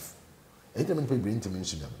her life. Anytime people bring to me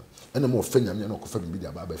and the more offend you no could be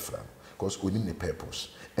their Bible friend. Because we need a purpose.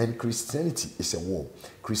 And Christianity is a war.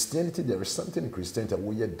 Christianity, there is something in Christianity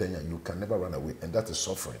where you're there, you can never run away, and that is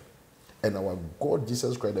suffering. And our God,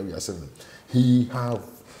 Jesus Christ, that we are saying, He have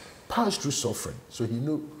passed through suffering, so He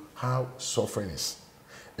knew how suffering is.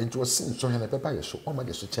 And to a sin, so He had a paper, so oh my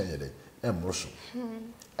God, so change it, and Russia.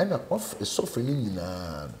 And of a suffering in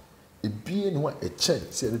a being what a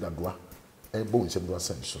change, say that doa, a bone, said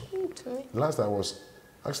was so. Last I was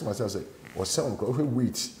asking myself, was someone who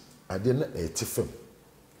wait. I didn't a tiffin.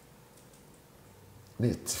 I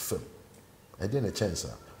didn't a chance,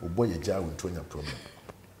 or boy a jar with 20 problem.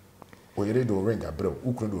 Or you do ring a bro,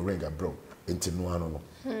 who couldn't ring a bro into no.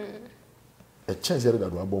 A chance that I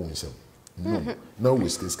bone himself. No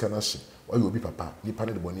whiskers can ask, or you'll be papa, you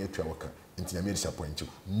panel the bonnet to worker, until I may disappoint you.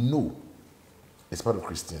 No, it's part of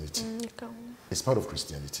Christianity. It's part of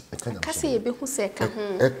Christianity. I can't say who say,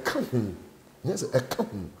 come. Yes, a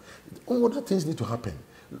come. All other things need to happen.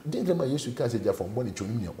 They never used to catch a from money to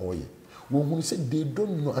me or when we say they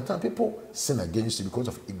don't know, at times people sin against you because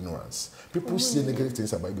of ignorance. People say negative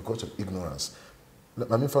things about you because of ignorance.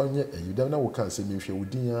 I mean, for you, you don't know what can say me if you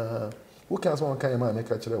would who can someone kind of man make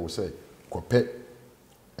a child will say, Copet,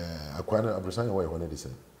 acquire a person away when they say,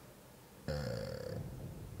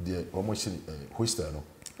 the almost Whister, no.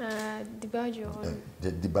 The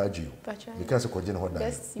Badger. Because of Cogin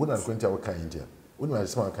Honda. We're not going to our kind here. We are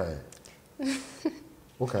small kind.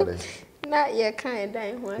 Okay. Not yet kind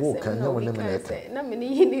dying once. Oh, can no one say? No many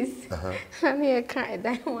years. I'm here kind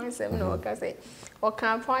dying once. No, can say. Or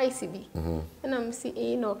can't price be. And I'm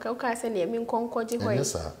seeing no caucus and I concord.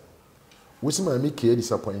 Yes, sir. What's my make you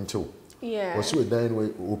disappointed too? Yeah. Was you a dying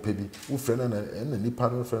way, oh, baby? Who friend and a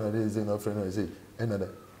Nippon friend is in a friend, I say, another.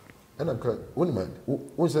 And I'm called one man.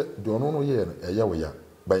 Who's that? Don't know here a yawaya.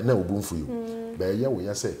 By now, boom for you. By a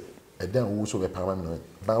yawaya say. A damn also a permanent.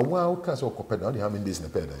 But wow, cast or copper, how many days in a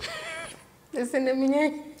paradise? Listen to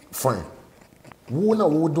me. Fine. Wona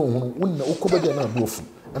wo don wona okobede na bofu.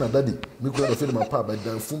 And a daddy, me go feel my papa, but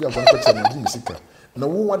then Funga Banka and Sika. Now,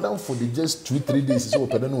 we down for the just 2-3 days. So,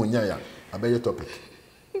 open no nyaya. I bet your topic.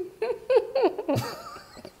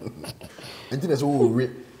 And then, so we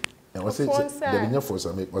and was say, the for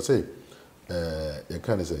some, was say, you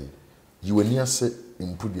can't say, you were near set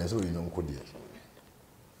in Pudia, so you know, could you?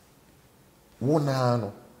 One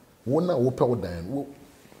open down.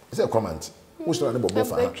 It's a comment. Who's trying to both?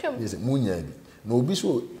 Is it Munya? No, be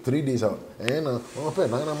so 3 days out, and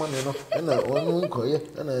open 9 months, and one coy,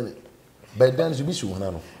 and by then you be so.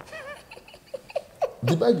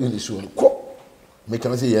 The bag in the soon. Make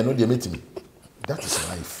I say, you're not meeting me. That is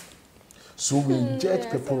life. So we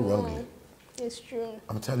judge people wrongly. It's true.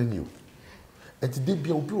 I'm telling you. And today,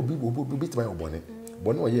 be bit my bonnet.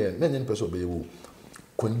 Bono, yeah, many person be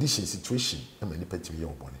condition, situation, and many pet me your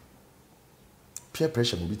bonnet. Peer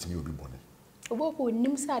pressure will beat me, will be bonnet. What would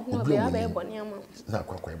Nimsad not be a bonnet? Not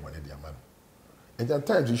quite bonnet, dear man. And at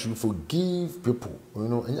times you should forgive people, you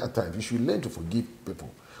know, and at times you should learn to forgive people.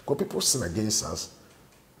 Because people sin against us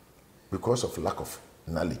because of lack of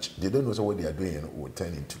knowledge. They don't know what they are doing and will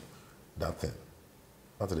turn into that thing.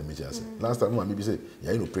 That's the major say. Last time I maybe say,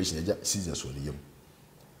 you're in operation, you're scissors on the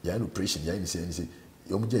you're in operation, you're in say,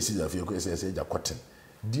 you're just scissors for your say, you're cotton.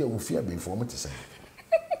 Dear, we fear being formed to say.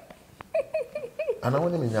 And I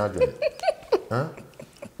want to mean, huh?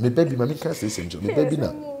 My baby, my can't say, my baby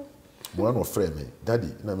now. One of friend me, daddy,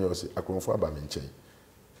 na me was I come for about me chain.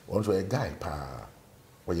 One for a guy pa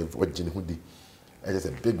or you watching hoodie. I just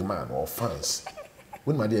a big man or fans.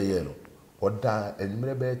 When my dear yellow or da and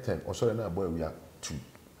maybe 10 or so na boy we are 2.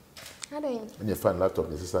 And you find laptop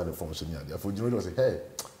necessary the phone so near. Therefore you know say hey,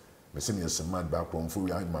 me see me some mad back home for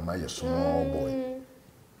young mama your small boy.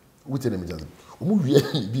 We tell them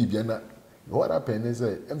just be na what happened is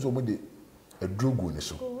I'm so much a drug on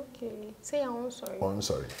so. Okay. Say I'm sorry. Oh, I'm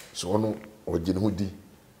sorry. So no or Jenhudi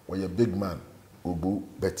or a big man Obu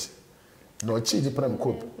bet. No change the plan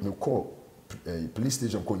call police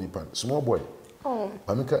station call nipan. Small boy. Oh.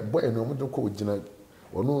 Amika boy no mo call Jina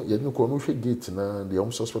or no you no call no gate na the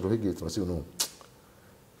home suspect of gate na say no.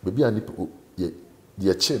 Baby ani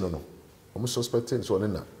ye chain no. Home suspect so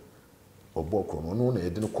na obo kro no na ye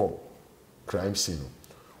dey call crime scene.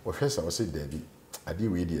 Or first I was say daddy ade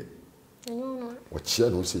we dey. No. What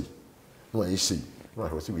chia no say. No I say. No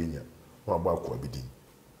I was say we nya. No aba akwa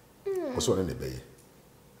bidin. So na be ye.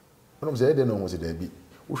 When I say dey no was dey bi.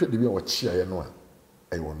 Wo hwe de bi a wo chia ye no a.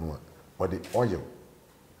 Ai wo no a. Or the oil.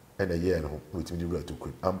 And a year no with me right to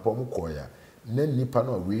quit. Am pom koya. Na nipa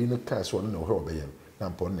no we no ka so no na wo be ye. Na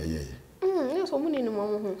pom na ye. No so muni no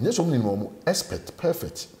mo. Yes so muni no expert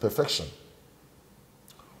perfect perfection.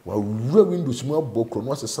 Wa wura windows mu abokro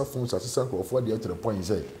no asesa phones asesa crofo dey to the point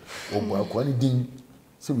say obo akwa ni din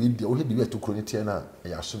say we dey o he dey to kroni tie na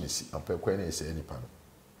ya so mesi ampa kwa na ese nipa no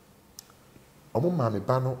omo ma me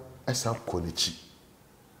ba no esa konechi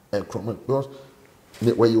e kromo because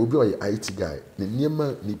ne we obi o IT guy ne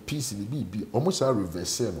niema ne PC ne bibi omo sa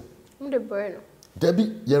reverse no Mo de boy no.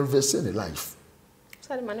 Debi ye reverse ne life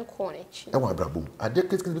Sa de mane konechi. e wa brabom ade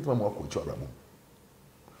ketekete bit ma mo akochi brabom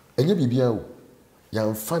enye bibia o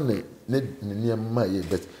yan fan ne niema ye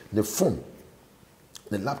but the phone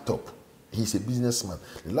the laptop he's a businessman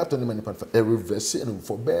the laptop ne man for a reverse and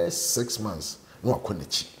for best 6 months no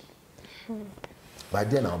akonechi by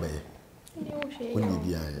then now be when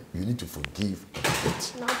you need to forgive and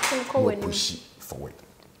forget push forward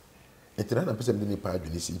etira na pese me pa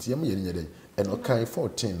adwene si nti yam ye nyede and okan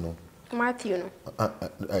 14 no Matthew no.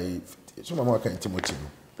 I so mama kan Timothy no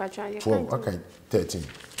Pacha ye kan okan 13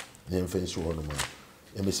 ne mfa nsi ho no ma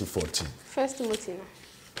emesi 14 First Timothy no.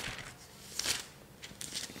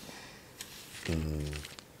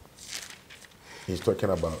 He's talking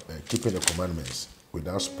about keeping the commandments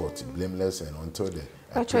without spot, blameless, and until the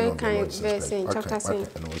Actually, verse in chapter 6.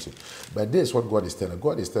 But this is what God is telling.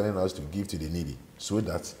 God is telling us to give to the needy, so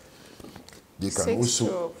that they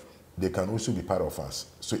can also be part of us.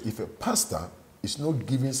 So if a pastor is not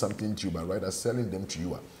giving something to you, but rather selling them to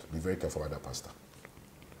you, be very careful about that pastor.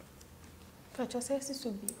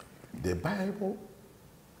 The Bible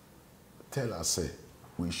tells us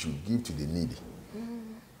we should give to the needy.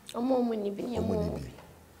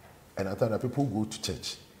 And I thought that people go to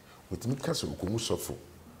church with me castle suffer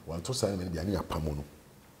one to sign and the pamono.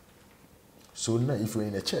 So now if you're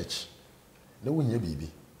in a church, no one your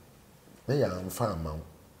baby. They are farm mount.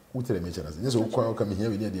 Who tell me chance? Yes, will come here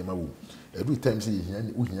near the mawu. Every time see here,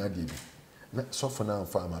 baby. Not suffer now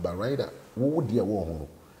farmer, but rider, who would dear war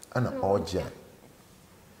and an orgia.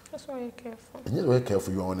 That's why you're careful. And you're very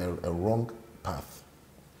careful, you're on a wrong path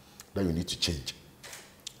that you need to change.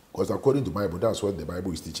 Because according to the Bible, that's what the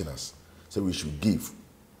Bible is teaching us. So we should give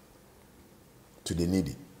to the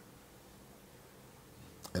needy.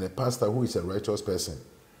 And a pastor who is a righteous person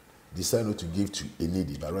decide not to give to a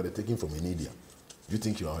needy, but rather taking from a needy. You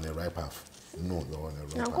think you are on the right path? No, you're on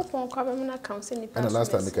the wrong path. And the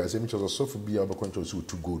last time I said, "Because so for be able to so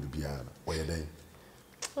too good be where you then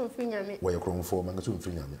where you come for man so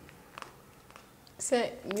free nyame."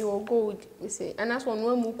 Say me will gold, me say, and that's one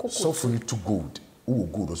more cook. So for too good. Who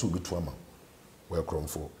good or so be to ama. Where come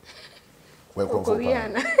for? Where come for?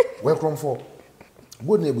 Where come for?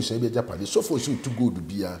 Good neighbor say be Japan. So for so too good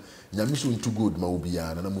be nyame so too good ma obi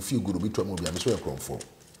ya na mo feel good obi to ama obi ya me so where come for.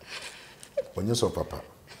 Onye so papa.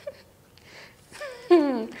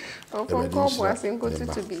 To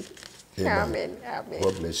be. Amen. Amen.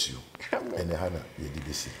 God bless you. Amen. And Hannah, you did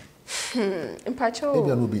this. Mpacho.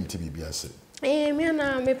 Maybe I no be in TV be ase. Me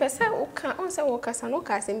na me pese oka on se wokasa no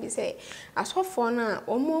ka se bi se asofo na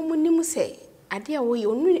omo nim se ade a wo ye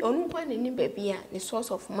onu kwa ne ni baabi a the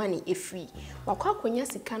source of money e free wakwa konya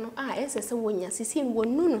sika no a esese wonya sisi no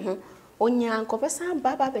wonu no ho onya nkopesa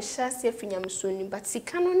baba be hyase afinyam so ni but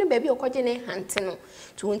sika no ne baabi okoje ne hante no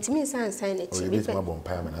to wontimi sansan na chi bi ma bon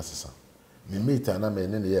pa me na sesa me mate na me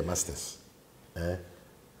ne ye masters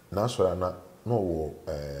na so na no wo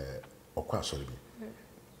okwa so bi.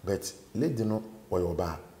 But lady no or your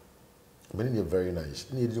bar. Many are very nice.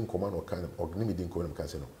 Any didn't command or kind of or didn't command can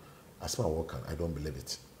say no. As my work I don't believe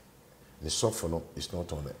it. the software is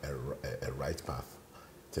not on a right path.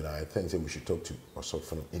 Then I think that we should talk to a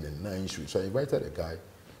software in a nice way. So I invited a guy.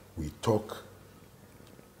 We talk.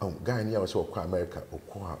 Guy near was Okwa America,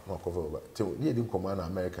 Okwa, not over. Till near him command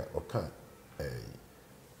America, Oka,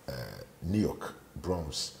 New York,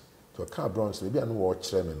 Bronx. So Oka Bronx, maybe I know what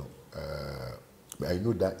chairman. I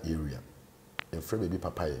know that area. And friend baby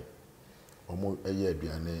papaya. Almost a year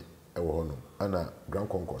behind a woman. And Grand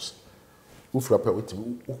Concourse. Who flap out with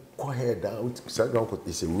me? Who head down? Grand Concourse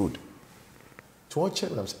is a road. To one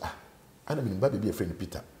chairman, I'm saying, I don't mean, baby, a friend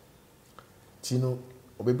Peter. Tino.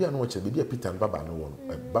 Baby, I know what baby Peter and Baba no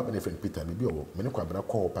one. Baba and friend Peter, maybe or Menoko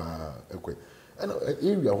call pa. And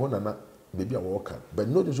area one and baby a walker, but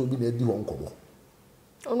no, this will be a D1 cobo.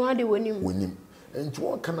 Oh, no, I win him. And to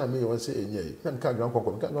what can I may say, yea, can Grand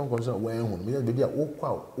Concourse, can't go concern when me baby a walk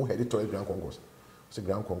out who had it to a Grand Concourse. It's a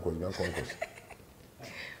Grand Concourse, Grand Concourse.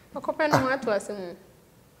 A couple of what was him.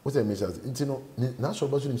 What I mean is, Intino,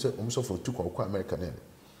 National Bus himself also for 2 American name.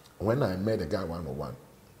 When I met a guy 101,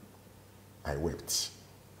 I wept.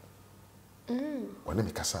 When I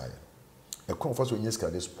Kasaya, a conference when you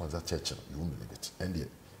scan this sponsor church, you won't believe it. And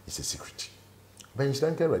it's a secret. But you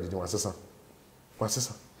don't get ready to answer. What's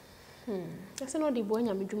this? That's not the boy,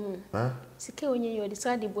 I'm doing. Sike when you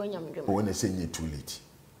decide the boy, I'm doing. When they say you're too late.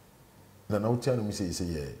 Now tell me, say,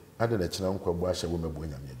 yeah, I don't let you know what wash a woman boy, I'm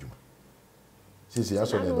doing. She says, I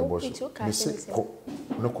saw the boss. They say,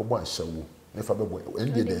 no, come on, shall we? Never boy,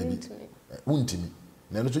 and the day, won't me.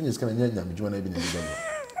 Now, the juniors can yank me, join in the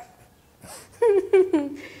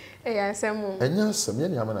yes, and yes, some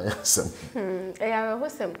young man, I am. I have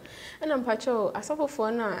a and I'm patrol, I suffer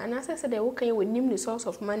for now, and as I said, they walk in with name the source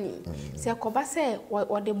of money. Say, Cobase,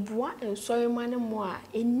 what the bois and soy man and more,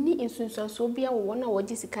 in any instance, so be a 1 hour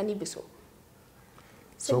this can be so.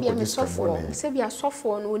 So be a software, say be a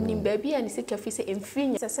software, no baby, and sick of his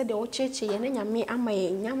infinity. I said, the old church, and me, and my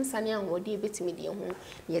yam sunny and what dear bit me,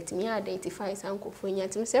 yet me identifies uncle for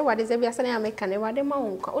yet to say, what is every Sunday I make an ever the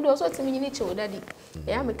monk, or also to me nature, daddy.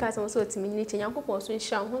 I am a cousin also to me nature, and uncle also in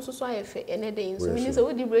Sham, who so I have any day, so means so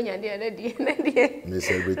would you bring your dear daddy,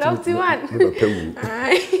 love to one.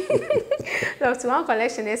 Love to one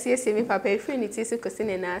collection, as you see me, papa, infinity, so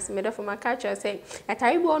cousin and us, made up for my catcher, say, at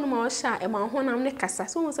I born more shy, and my home, I'm the cassa.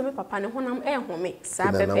 So me papa ne honam home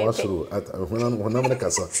sa pepe honam na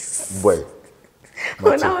kasa boy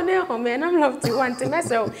honam ne home na love to want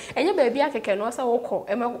mesel enye baby akeke no sa woko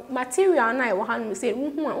material na e wo hanu say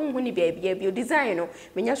unhu ni baby design no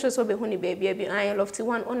menya so be hu ni baby I love to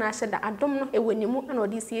one ona hye da adom no e wonimu na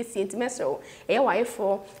odi siesie ntimesel e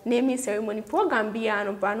wifo naming ceremony program bia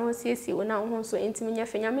no ba no siesie wona ho so ntimenya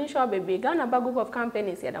fenya me sure baby Ghana group of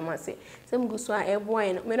companies ya da mase sem guso a e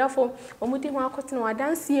boy no me dafo omudi ho akote no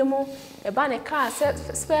adansie mu e ba ne car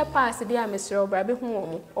spare parts dia mesel bra be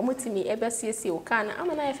hu omutimi e be siesie kana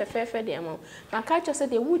amana efefefe de am maka cho se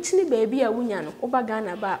de wuchini baby a wunya no oba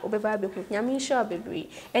Ghana ba obeba be hu nyame sure baby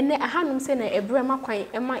enne ahanum se na ebre makwan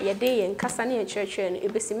ema ye de ye nkasa ne church no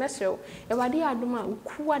ebesi mesel e wade adoma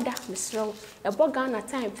ukuwada mesel e bo Ghana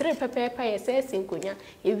time 3 pepepe ye se sinkonya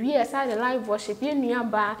e wie sa the live worship ye nua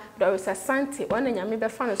ba Doris Asante wana nyame be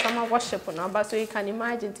fa no summer worship no ba so you can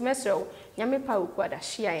imagine mesel nyame pa ukuwada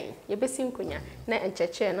hia ye besi nkonya na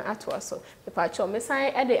encheche no ato so me pa cho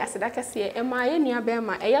mesan e de asedaka se ema ye nua be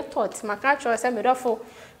ma e ye tot maka cho se me dofo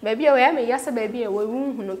baby o ya me yasa baby e wo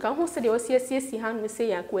hunu ka ho se de osiesiesi hanu se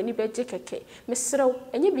ya ko ani beje keke mesrew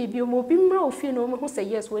enye bibi o mo bi mra ofi no mo ho se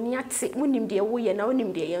yes woni ate wonim de wo ye na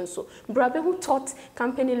wonim de ye nso bra be hu tot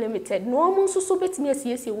company limited no mo nso so betimi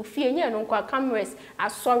asiesi wo fie enye no kwa cameras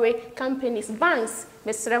asore companies banks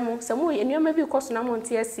mesremu se mo ye nneoma bi koso na mo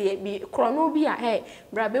nte asie bi krono bi a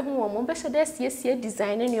bra be hu wo mo be hye de asiesie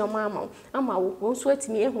design nneoma ama wo nso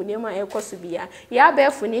atimi ehu nneoma e koso bia ya be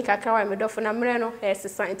funi kakra wa me dofo na mre no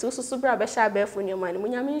sisa nti so bra be sha be funi nneoma ni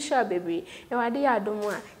munyame nsha bebre e wade ya adom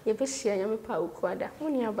a ye be hye nyame pa okuada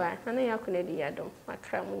munia ba na ya konedi ya adom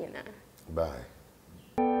makra munyina bye.